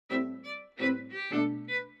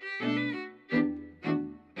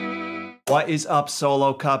What is up,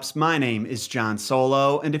 Solo Cups? My name is John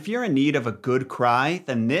Solo, and if you're in need of a good cry,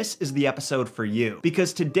 then this is the episode for you.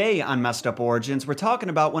 Because today on Messed Up Origins, we're talking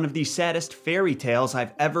about one of the saddest fairy tales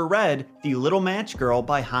I've ever read, The Little Match Girl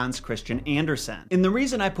by Hans Christian Andersen. And the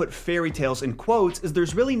reason I put fairy tales in quotes is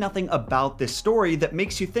there's really nothing about this story that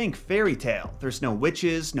makes you think fairy tale. There's no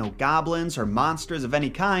witches, no goblins, or monsters of any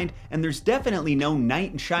kind, and there's definitely no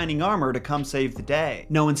knight in shining armor to come save the day.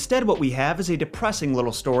 No, instead what we have is a depressing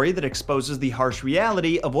little story that exposes the harsh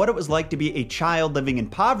reality of what it was like to be a child living in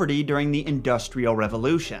poverty during the Industrial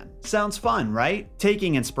Revolution. Sounds fun, right?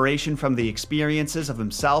 Taking inspiration from the experiences of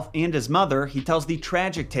himself and his mother, he tells the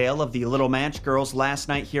tragic tale of the little match girl's last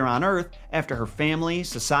night here on Earth after her family,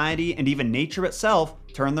 society, and even nature itself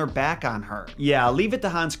turn their back on her. Yeah, leave it to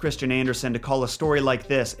Hans Christian Andersen to call a story like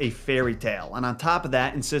this a fairy tale, and on top of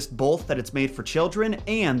that, insist both that it's made for children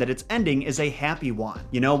and that its ending is a happy one.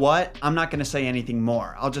 You know what? I'm not gonna say anything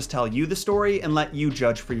more. I'll just tell you the story and let you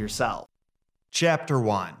judge for yourself. Chapter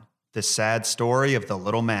 1. The Sad Story of the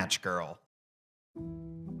Little Match Girl.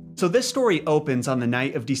 So this story opens on the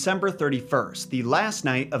night of December 31st, the last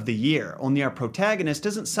night of the year, only our protagonist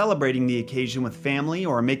isn't celebrating the occasion with family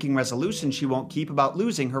or making resolutions she won't keep about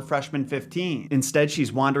losing her freshman 15. Instead,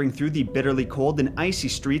 she's wandering through the bitterly cold and icy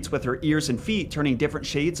streets with her ears and feet turning different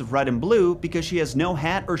shades of red and blue because she has no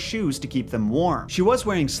hat or shoes to keep them warm. She was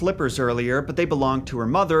wearing slippers earlier, but they belonged to her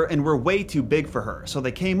mother and were way too big for her, so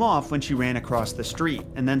they came off when she ran across the street,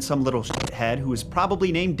 and then some little shithead who was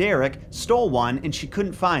probably named Derek stole one and she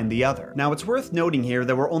couldn't find the other. Now it's worth noting here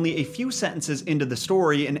that we're only a few sentences into the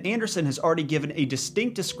story and Andersen has already given a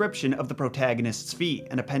distinct description of the protagonist's feet,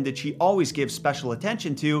 an appendage he always gives special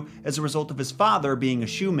attention to as a result of his father being a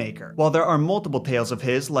shoemaker. While there are multiple tales of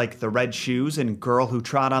his, like The Red Shoes and Girl Who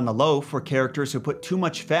Trod on the Loaf, where characters who put too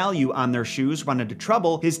much value on their shoes run into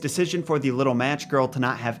trouble, his decision for the little match girl to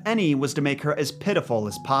not have any was to make her as pitiful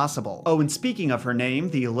as possible. Oh, and speaking of her name,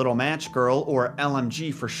 the Little Match Girl, or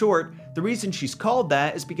LMG for short, the reason she's called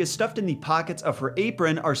that is because stuffed in the pockets of her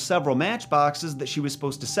apron are several matchboxes that she was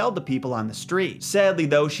supposed to sell to people on the street. Sadly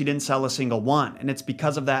though, she didn't sell a single one, and it's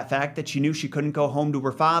because of that fact that she knew she couldn't go home to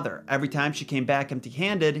her father. Every time she came back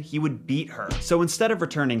empty-handed, he would beat her. So instead of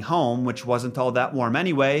returning home, which wasn't all that warm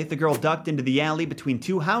anyway, the girl ducked into the alley between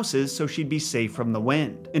two houses so she'd be safe from the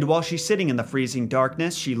wind. And while she's sitting in the freezing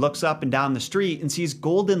darkness, she looks up and down the street and sees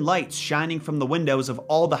golden lights shining from the windows of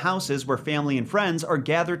all the houses where family and friends are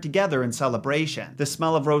gathered together in celebration. The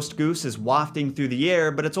smell of roast goose is wafting through the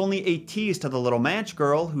air, but it's only a tease to the little match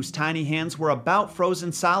girl, whose tiny hands were about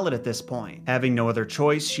frozen solid at this point. Having no other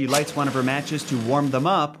choice, she lights one of her matches to warm them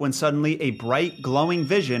up when suddenly a bright, glowing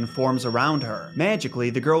vision forms around her. Magically,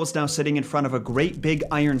 the girl was now sitting in front of a great big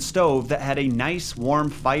iron stove that had a nice warm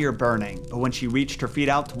fire burning, but when she reached her feet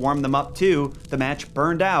out to warm them up too, the match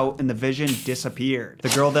burned out and the vision disappeared. The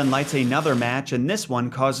girl then lights another match, and this one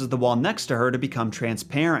causes the wall next to her to become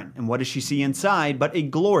transparent, and what does she see inside but a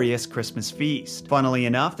glorious Christmas feast? Funnily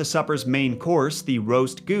enough, the supper's main course, the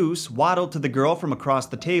roast goose, waddled to the girl from across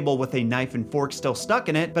the table with a knife and fork still stuck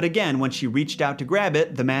in it, but again, when she reached out to grab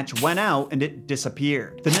it, the match went out and it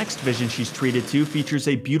disappeared. The next vision she's treated to features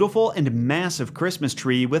a beautiful and massive Christmas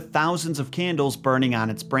tree with thousands of candles burning on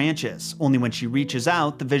its branches. Only when she reaches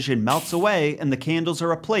out, the vision melts away and the candles are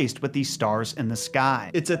replaced with these stars in the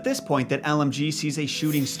sky. It's at this point that LMG sees a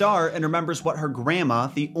shooting star and remembers what her grandma,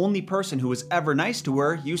 the only person who was ever nice to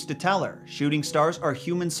her, used to tell her. Shooting stars are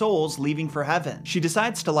human souls leaving for heaven. She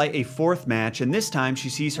decides to light a fourth match, and this time she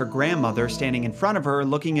sees her grandmother standing in front of her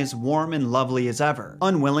looking as warm and lovely as ever.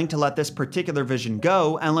 Unwilling to let this particular vision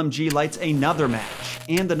go, LMG lights another match,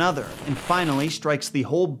 and another, and finally strikes the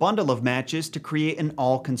whole bundle of matches to create an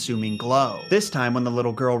all-consuming glow. This time when the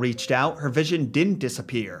little girl reached out, her vision didn't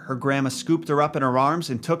disappear. Her grandma scooped her up in her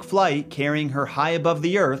arms and took flight, carrying her high above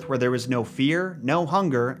the earth where there was no fear, no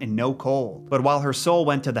hunger, and no cold. But while her soul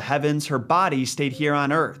went to the heavens, her body stayed here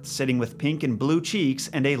on Earth, sitting with pink and blue cheeks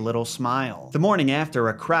and a little smile. The morning after,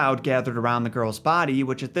 a crowd gathered around the girl's body,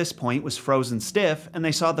 which at this point was frozen stiff, and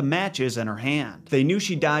they saw the matches in her hand. They knew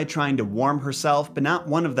she died trying to warm herself, but not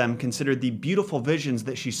one of them considered the beautiful visions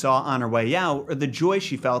that she saw on her way out or the joy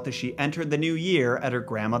she felt as she entered the new year at her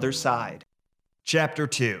grandmother's side. Chapter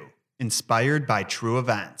 2. Inspired by True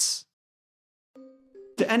Events.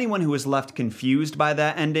 To anyone who is left confused by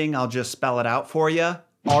that ending, I'll just spell it out for you.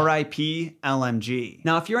 R.I.P. LMG.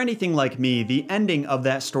 Now, if you're anything like me, the ending of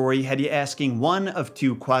that story had you asking one of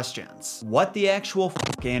two questions. What the actual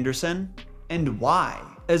f*** Andersen? And why?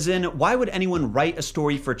 As in, why would anyone write a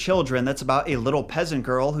story for children that's about a little peasant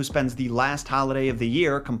girl who spends the last holiday of the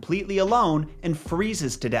year completely alone and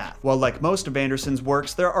freezes to death? Well, like most of Anderson's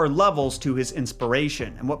works, there are levels to his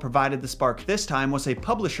inspiration, and what provided the spark this time was a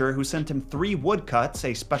publisher who sent him 3 woodcuts,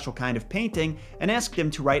 a special kind of painting, and asked him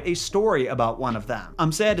to write a story about one of them.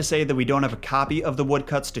 I'm sad to say that we don't have a copy of the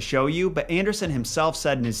woodcuts to show you, but Anderson himself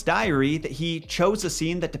said in his diary that he chose a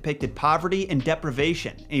scene that depicted poverty and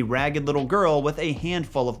deprivation, a ragged little girl with a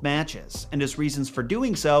handful of matches, and his reasons for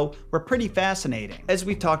doing so were pretty fascinating. As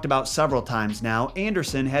we've talked about several times now,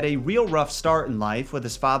 Anderson had a real rough start in life, with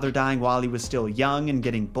his father dying while he was still young and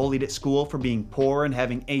getting bullied at school for being poor and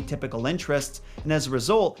having atypical interests, and as a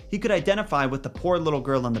result, he could identify with the poor little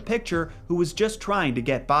girl in the picture who was just trying to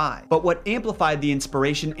get by. But what amplified the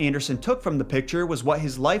inspiration Anderson took from the picture was what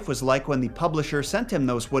his life was like when the publisher sent him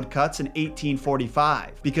those woodcuts in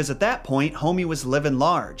 1845, because at that point, homie was living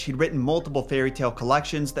large. He'd written multiple fairy tale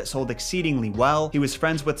collections that sold exceedingly well, he was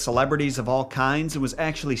friends with celebrities of all kinds, and was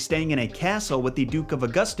actually staying in a castle with the Duke of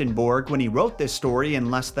Augustenborg when he wrote this story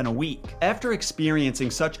in less than a week. After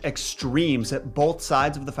experiencing such extremes at both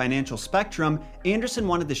sides of the financial spectrum, Anderson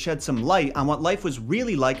wanted to shed some light on what life was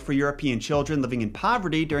really like for European children living in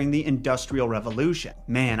poverty during the Industrial Revolution.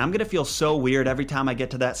 Man, I'm gonna feel so weird every time I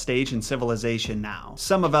get to that stage in civilization now.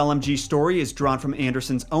 Some of LMG's story is drawn from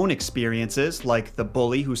Anderson's own experiences, like the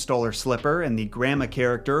bully who stole her slipper and the grandma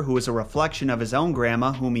character who was a reflection of his own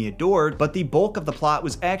grandma whom he adored, but the bulk of the plot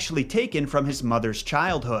was actually taken from his mother's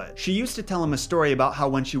childhood. She used to tell him a story about how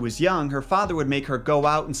when she was young, her father would make her go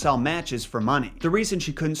out and sell matches for money. The reason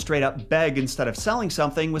she couldn't straight up beg instead of selling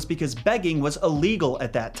something was because begging was illegal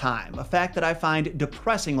at that time, a fact that I find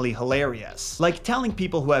depressingly hilarious. Like telling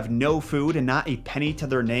people who have no food and not a penny to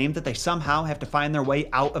their name that they somehow have to find their way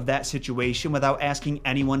out of that situation without asking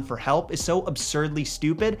anyone for help is so absurdly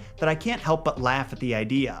stupid that I can't help but laugh at the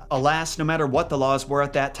idea. Alas, no matter what the laws were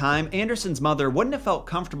at that time, Anderson's mother wouldn't have felt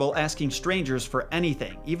comfortable asking strangers for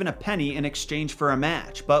anything, even a penny in exchange for a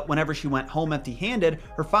match, but whenever she went home empty-handed,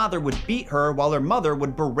 her father would beat her while her mother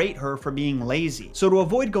would berate her for being lazy. So to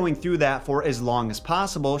avoid going through that for as long as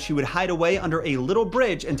possible, she would hide away under a little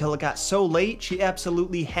bridge until it got so late she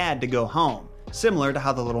absolutely had to go home, similar to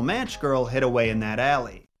how the little match girl hid away in that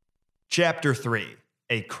alley. Chapter 3: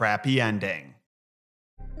 A Crappy Ending.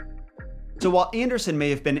 So while Anderson may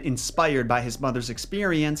have been inspired by his mother's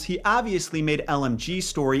experience, he obviously made LMG's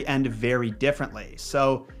story end very differently.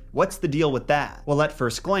 So what's the deal with that? Well, at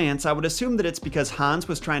first glance, I would assume that it's because Hans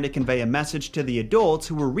was trying to convey a message to the adults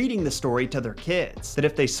who were reading the story to their kids. That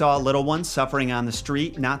if they saw little ones suffering on the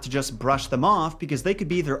street, not to just brush them off because they could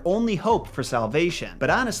be their only hope for salvation. But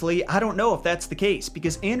honestly, I don't know if that's the case,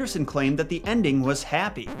 because Anderson claimed that the ending was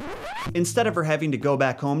happy. Instead of her having to go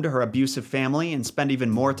back home to her abusive family and spend even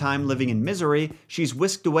more time living in misery, she's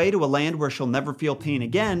whisked away to a land where she'll never feel pain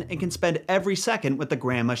again and can spend every second with the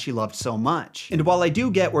grandma she loved so much. And while I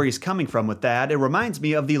do get where he's coming from with that, it reminds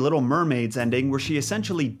me of the Little Mermaid's ending, where she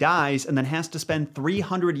essentially dies and then has to spend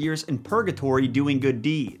 300 years in purgatory doing good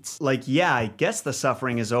deeds. Like, yeah, I guess the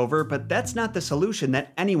suffering is over, but that's not the solution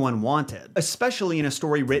that anyone wanted. Especially in a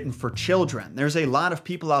story written for children. There's a lot of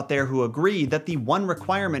people out there who agree that the one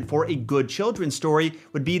requirement for a good children's story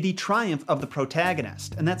would be the triumph of the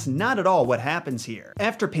protagonist, and that's not at all what happens here.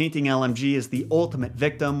 After painting LMG as the ultimate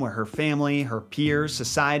victim, where her family, her peers,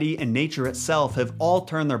 society, and nature itself have all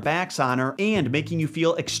turned their backs on her, and making you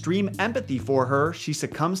feel extreme empathy for her, she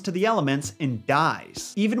succumbs to the elements and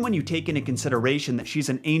dies. Even when you take into consideration that she's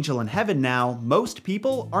an angel in heaven now, most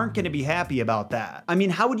people aren't going to be happy about that. I mean,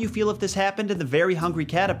 how would you feel if this happened to the Very Hungry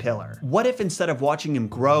Caterpillar? What if instead of watching him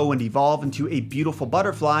grow and evolve into a beautiful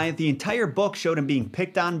butterfly, the entire book showed him being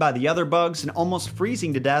picked on by the other bugs and almost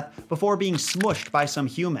freezing to death before being smushed by some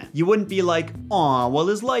human? You wouldn't be like, aw, well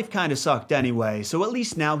his life kinda sucked anyway, so at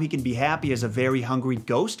least now he can be happy as a very hungry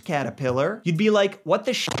ghost caterpillar. You'd be like, what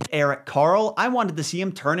the shit, Eric Carle? I wanted to see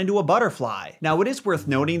him turn into a butterfly. Now, it is worth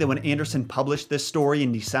noting that when Anderson published this story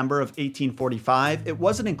in December of 1845, it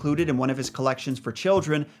wasn't included in one of his collections for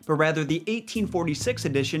children, but rather the 1846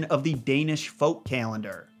 edition of the Danish folk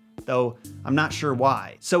calendar. Though I'm not sure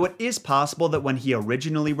why. So it is possible that when he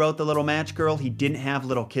originally wrote The Little Match Girl, he didn't have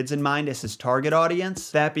little kids in mind as his target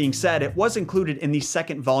audience. That being said, it was included in the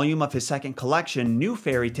second volume of his second collection, New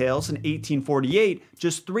Fairy Tales, in 1848,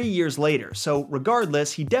 just 3 years later, so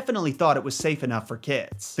regardless, he definitely thought it was safe enough for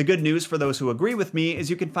kids. The good news for those who agree with me is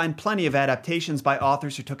you can find plenty of adaptations by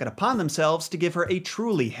authors who took it upon themselves to give her a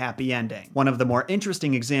truly happy ending. One of the more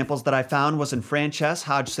interesting examples that I found was in Frances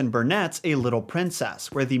Hodgson Burnett's A Little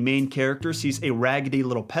Princess, where the main character sees a raggedy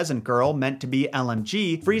little peasant girl meant to be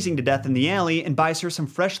LMG freezing to death in the alley and buys her some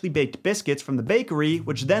freshly baked biscuits from the bakery,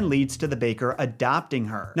 which then leads to the baker adopting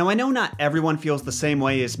her. Now, I know not everyone feels the same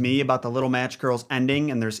way as me about the Little Match Girls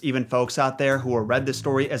ending, and there's even folks out there who read the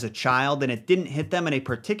story as a child and it didn't hit them in a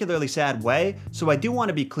particularly sad way, so I do want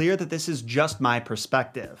to be clear that this is just my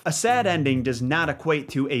perspective. A sad ending does not equate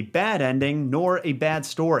to a bad ending nor a bad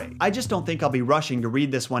story. I just don't think I'll be rushing to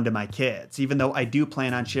read this one to my kids. Even though I do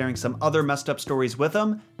plan on sharing some other messed up stories with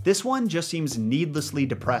them, this one just seems needlessly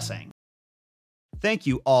depressing. Thank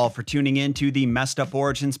you all for tuning in to the Messed Up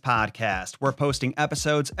Origins podcast. We're posting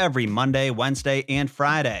episodes every Monday, Wednesday, and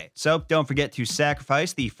Friday. So don't forget to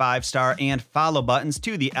sacrifice the 5-star and follow buttons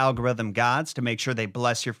to the algorithm gods to make sure they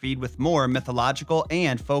bless your feed with more mythological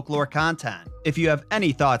and folklore content. If you have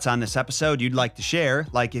any thoughts on this episode you'd like to share,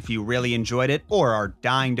 like if you really enjoyed it or are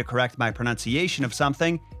dying to correct my pronunciation of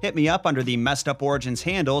something, hit me up under the Messed Up Origins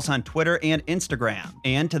handles on Twitter and Instagram.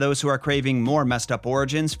 And to those who are craving more Messed Up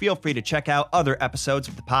Origins, feel free to check out other episodes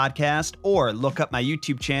of the podcast or look up my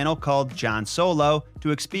YouTube channel called John Solo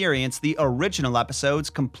to experience the original episodes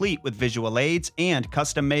complete with visual aids and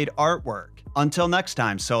custom-made artwork. Until next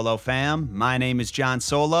time, Solo fam, my name is John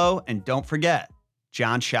Solo, and don't forget,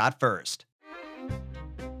 John shot first.